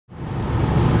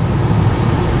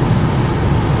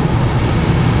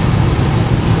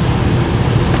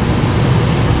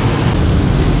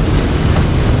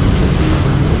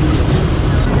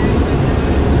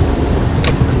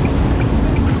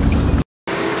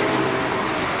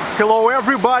Hello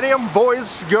everybody,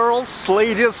 boys, girls,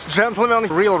 ladies, gentlemen,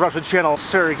 Real Russia channel,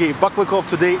 Sergey Baklykov.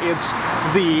 Today it's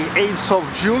the 8th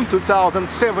of June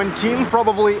 2017,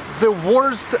 probably the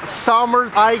worst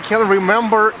summer I can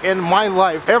remember in my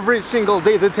life. Every single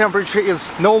day the temperature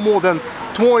is no more than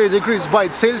 20 degrees by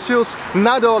Celsius,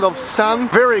 not a lot of sun,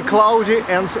 very cloudy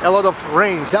and a lot of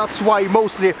rain. That's why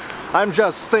mostly I'm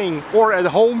just staying or at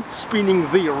home, spinning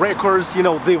the records, you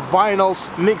know, the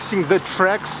vinyls, mixing the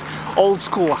tracks, old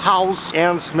school house,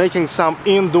 and making some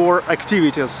indoor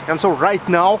activities. And so right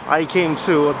now I came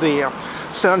to the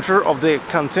center of the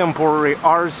Contemporary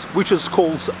Arts, which is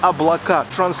called Oblaka,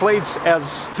 translates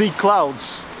as the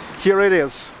clouds. Here it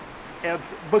is,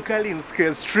 at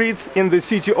Bakalinskaya Street in the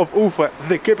city of Ufa,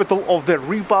 the capital of the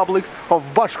Republic of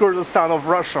Bashkortostan of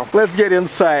Russia. Let's get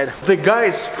inside. The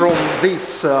guys from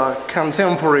this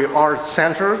Contemporary Art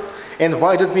Center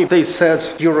invited me. They said,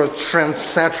 you're a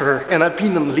trendsetter, an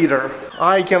opinion leader.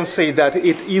 I can say that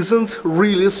it isn't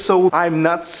really so. I'm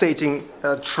not setting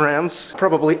trends.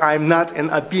 Probably I'm not an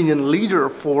opinion leader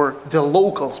for the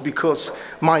locals because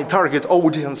my target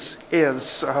audience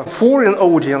is a foreign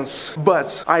audience.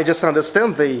 But I just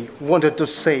understand they wanted to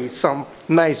say some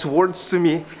nice words to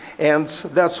me, and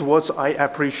that's what I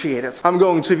appreciated. I'm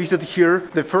going to visit here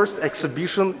the first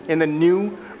exhibition in a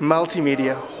new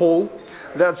multimedia hall.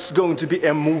 That's going to be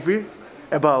a movie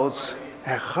about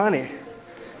honey,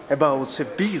 about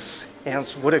bees, and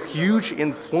what a huge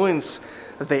influence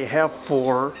they have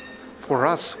for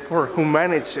us, for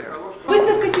humanity.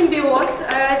 Выставка «Simbeeoz» –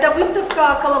 это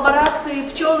выставка коллаборации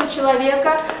пчел и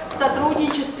человека. В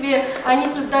сотрудничестве они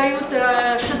создают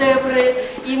шедевры.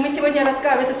 И мы сегодня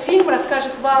этот фильм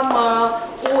расскажет вам о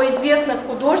известных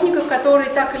художниках, которые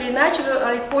так или иначе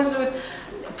используют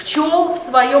пчел в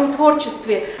своем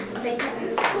творчестве.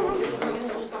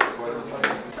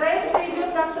 Проекция идет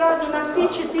сразу на все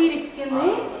 4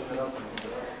 стены.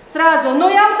 Сразу. Но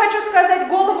я вам хочу сказать,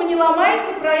 голову не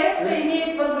ломайте, проекция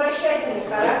имеет возвращательный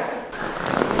характер.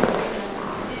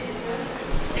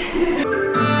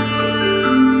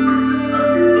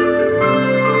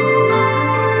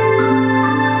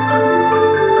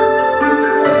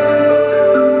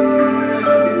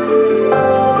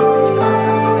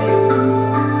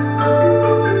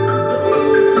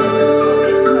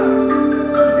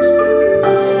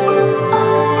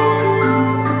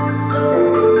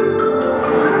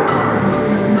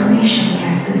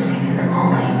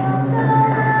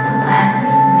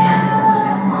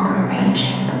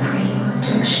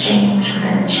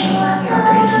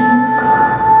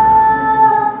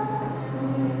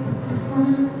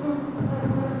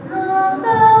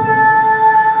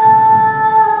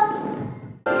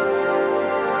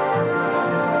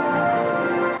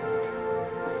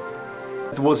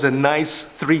 It was a nice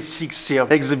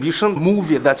 360 exhibition,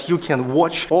 movie that you can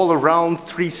watch all around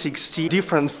 360,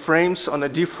 different frames on a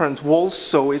different walls,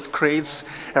 so it creates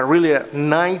a really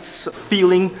nice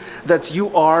feeling that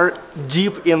you are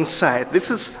deep inside. This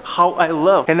is how I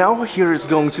love. And now here is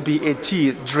going to be a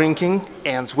tea drinking,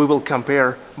 and we will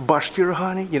compare Bashkir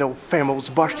honey, you know, famous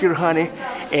Bashkir honey,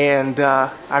 and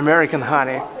American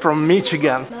honey from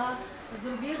Michigan.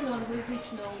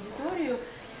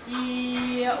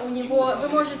 Вы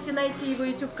можете найти его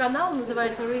YouTube-канал,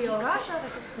 называется Real Russia,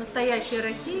 настоящая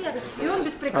Россия, и он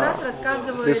без прикрас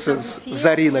рассказывает This is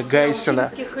Zarina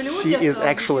Gaisina. She is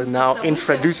actually now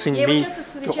introducing me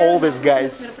to all these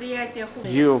guys.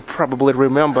 You probably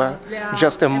remember,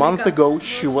 just a month ago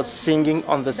she was singing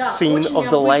on the scene of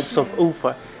the lights of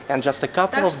Ufa. And just a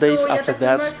couple of days after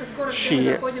that,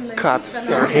 she cut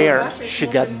her hair, she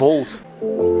got bald.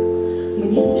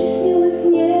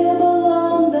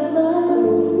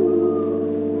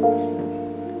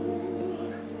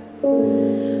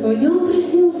 В нем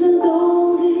приснился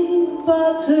долгий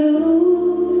поцелуй.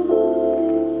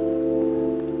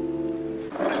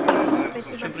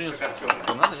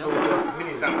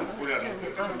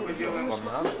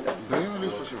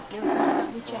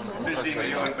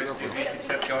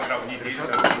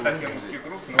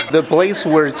 The place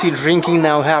where tea drinking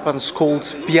now happens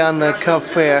called Piano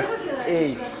Cafe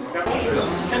 8.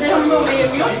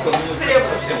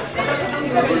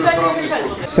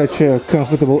 Such a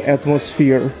comfortable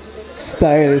atmosphere,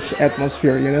 stylish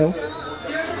atmosphere, you know?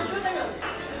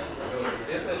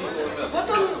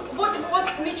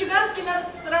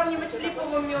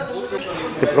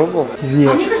 Ты пробовал?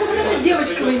 Нет.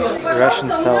 Russian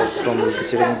style from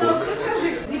Екатеринбург.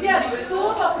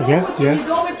 Yeah.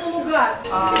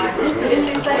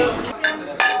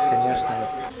 Конечно.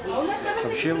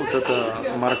 Вообще вот эта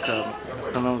марка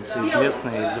становится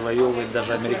известной и завоевывает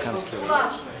даже американский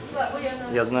рынок.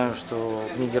 Я знаю, что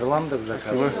в Нидерландах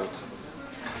заказывают.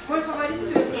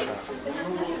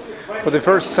 For the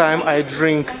first time, I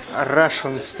drink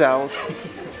Russian stout.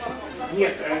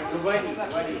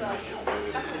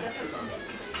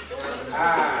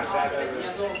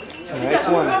 Nice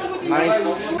one, nice.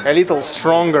 A little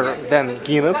stronger than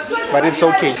Guinness, but it's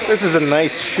okay. This is a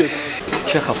nice shit.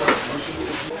 Chekhov.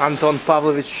 Anton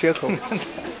Pavlovich Chekhov.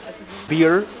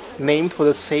 Beer named for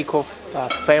the sake of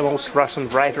famous Russian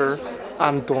writer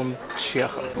Anton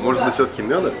Chekhov. Может быть, все-таки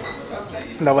меда?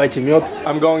 Давайте мед.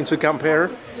 I'm going to compare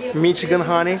Michigan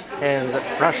honey and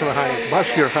Russian honey,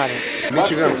 Bashkir honey.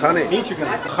 Michigan honey.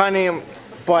 Honey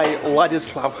by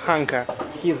Ladislav Hanka.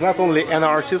 He is not only an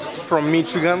artist from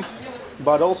Michigan,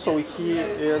 but also he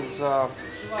is,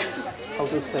 how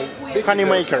to say, honey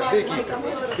maker,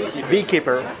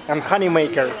 beekeeper and honey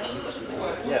maker.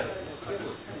 Yeah.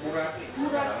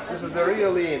 This is a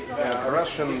really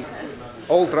Russian,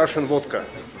 old Russian vodka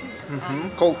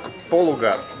called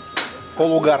Polugar.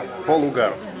 Polugar.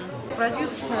 Polugar.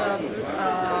 Produce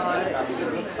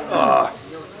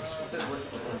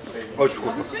Очень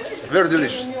вкусно. Very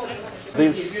delicious.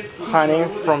 This honey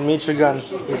from Michigan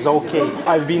is okay.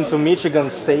 I've been to Michigan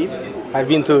State. I've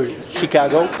been to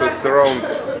Chicago. It's around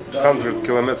 100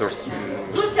 kilometers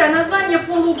Слушайте, а название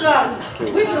полугар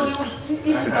выпил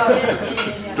и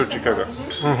to Chicago.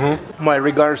 My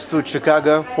regards to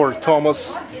Chicago for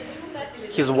Thomas,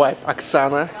 his wife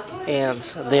Oksana, and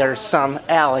their son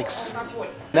Alex.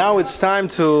 Now it's time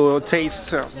to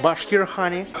taste Bashkir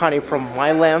honey, honey from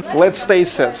my land. Let's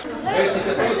taste it.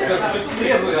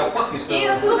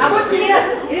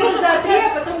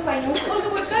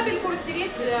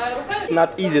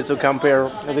 Not easy to compare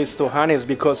these two honeys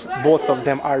because both of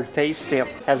them are tasty.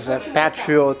 As a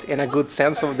patriot in a good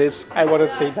sense of this, I want to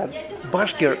say that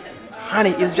Bashkir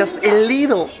honey is just a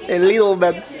little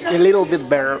bit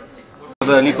better.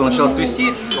 Когда липа начала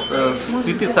цвести,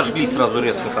 цветы сожгли сразу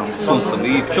резко там солнцем,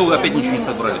 и пчелы опять ничего не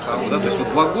собрали. Да? То есть вот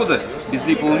 2 года без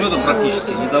липового меда практически,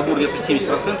 недобор где-то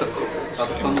 70%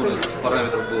 от установленных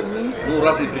параметров было. Ну,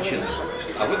 разные причины.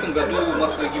 А в этом году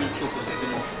массовая гибель пчел после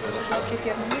зимы.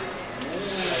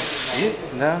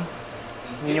 Есть, да.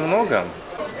 Немного.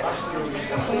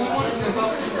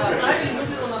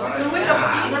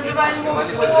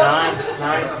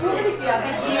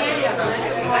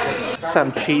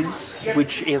 Some cheese,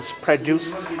 which is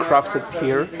produced, crafted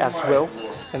here as well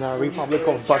in the Republic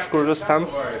of Bashkortostan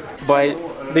by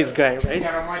this guy, right?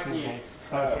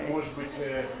 Может быть,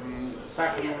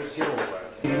 сахарного сиропа.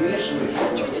 Не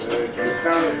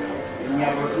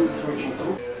образуются очень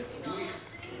крупно.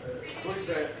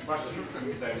 Только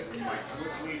башкирскими медами занимаются.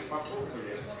 Вот мы их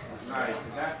попробовали, знаете,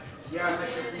 да?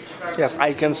 Yes,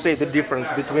 I can see the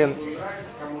difference between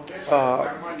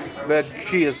the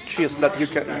cheese that you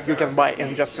can buy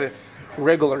in just a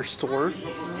regular store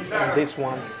and this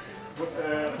one.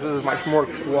 This is much more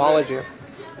quality.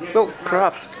 Well,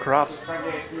 craft.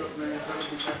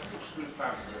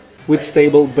 With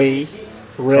stable bay,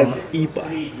 red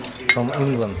IPA. From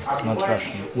England, not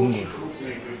Russian, English.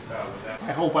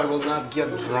 I hope I will not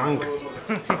get drunk.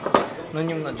 No,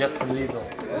 немного, just a little.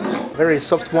 Very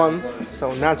soft one,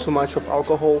 so not too much of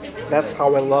alcohol. That's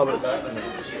how I love it.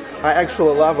 I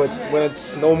actually love it when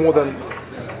it's no more than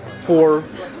 4,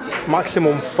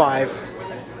 maximum 5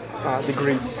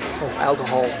 degrees of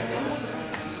alcohol.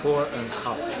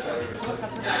 4.5.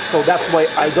 So that's why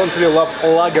I don't really love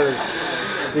lagers,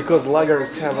 because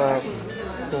lagers have a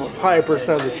higher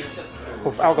percentage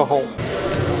of alcohol.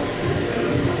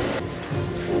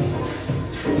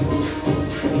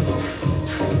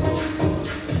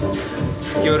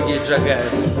 Георгий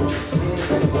Джагаев.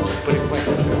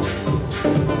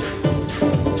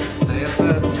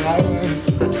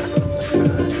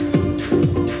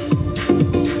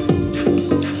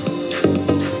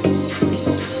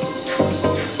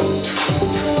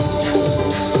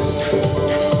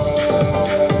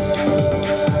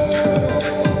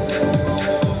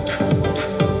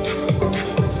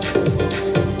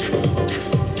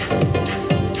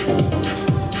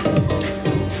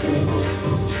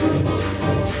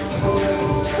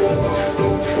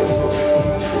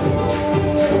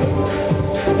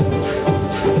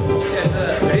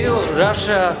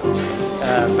 Russia,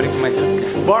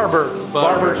 парикмахерская. Barber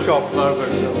shop.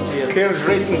 Yes.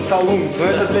 Hairdressing saloon. Но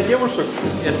это для девушек?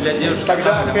 Это для девушек.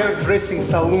 Тогда hairdressing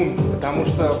saloon, потому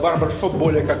что barbershop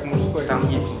более как мужской. Там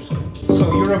есть мужской.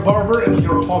 So you're a barber and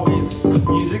your hobby is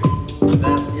music?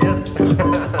 Yes.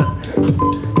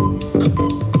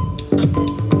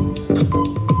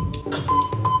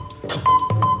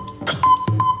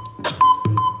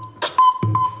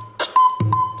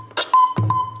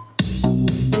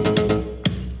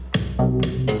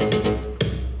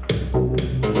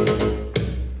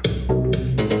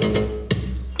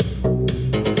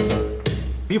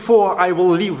 Before I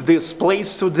will leave this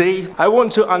place today, I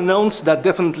want to announce that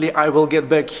definitely I will get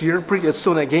back here pretty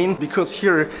soon again, because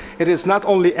here it is not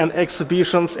only an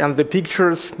exhibitions and the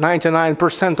pictures,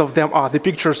 99% of them are the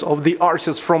pictures of the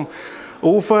artists from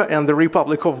Ufa and the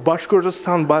Republic of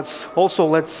Bashkortostan, but also,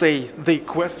 let's say, the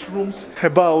quest rooms,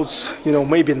 about, you know,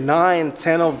 maybe 9,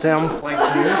 10 of them, like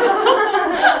here.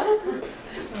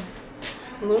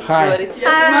 Hi.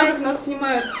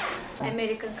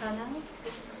 American canal.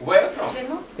 Where from?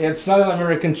 Channel? It's not an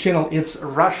American channel, it's a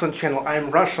Russian channel. I'm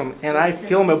Russian and I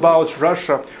film about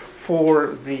Russia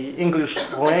for the English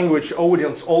language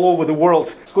audience all over the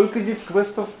world. Сколько здесь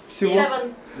квестов всего?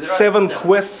 7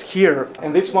 quests here.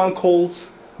 And this one called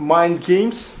Mind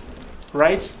Games,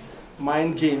 right?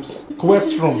 Mind Games.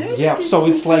 Quest room, yeah. So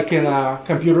it's like in a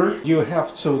computer. You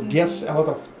have to guess a lot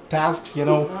of tasks, you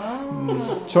know,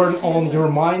 turn on your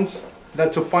mind,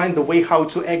 that to find the way how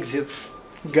to exit.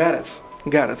 Got it.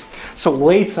 Got it. So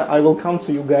later I will come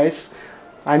to you guys,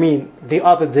 I mean the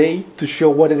other day, to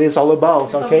show what it is all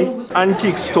about, okay?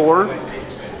 Antique store,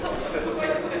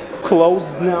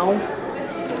 closed now.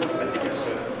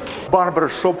 Barber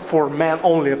shop for men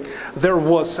only. There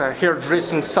was a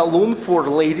hairdressing salon for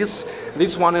ladies.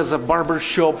 This one is a barber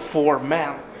shop for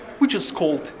men, which is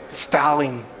called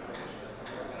Stalin.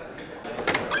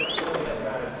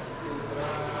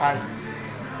 Hi.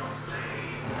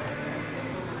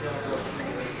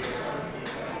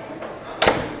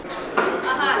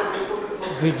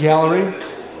 The gallery.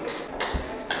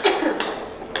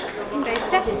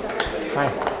 Hi.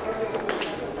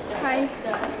 Hi.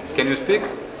 Can you speak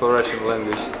for Russian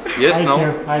language? Yes, no?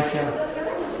 I can.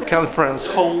 Conference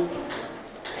hall.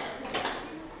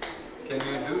 Can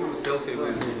you do selfie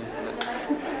with me?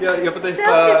 Я пытаюсь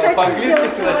Селфи, по-английски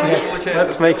хотите сказать, но не Let's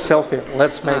получается. make selfie.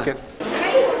 Let's make it.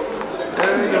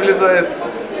 Не влезает.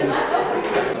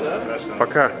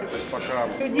 Пока.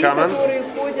 Людей, Comment, которые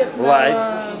ходят на... Like,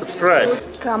 subscribe.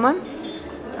 Comment,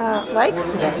 like,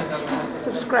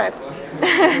 subscribe.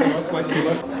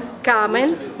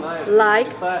 Comment, like,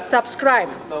 subscribe.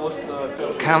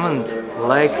 Comment,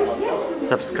 like,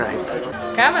 subscribe.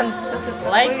 Comment,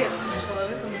 like,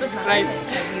 subscribe.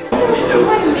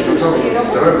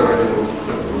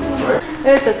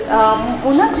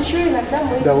 У нас еще иногда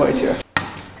мы... Давайте.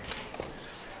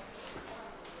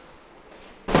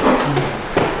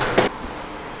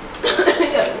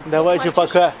 Давайте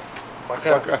пока.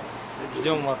 Пока.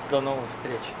 Ждем вас до новых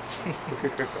встреч.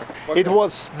 It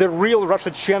was the Real Russia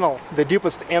channel, the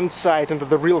deepest insight into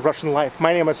the real Russian life.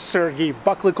 My name is Sergey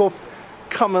Baklikov.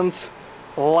 Comment,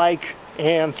 like,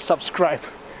 and subscribe.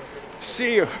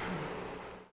 See you.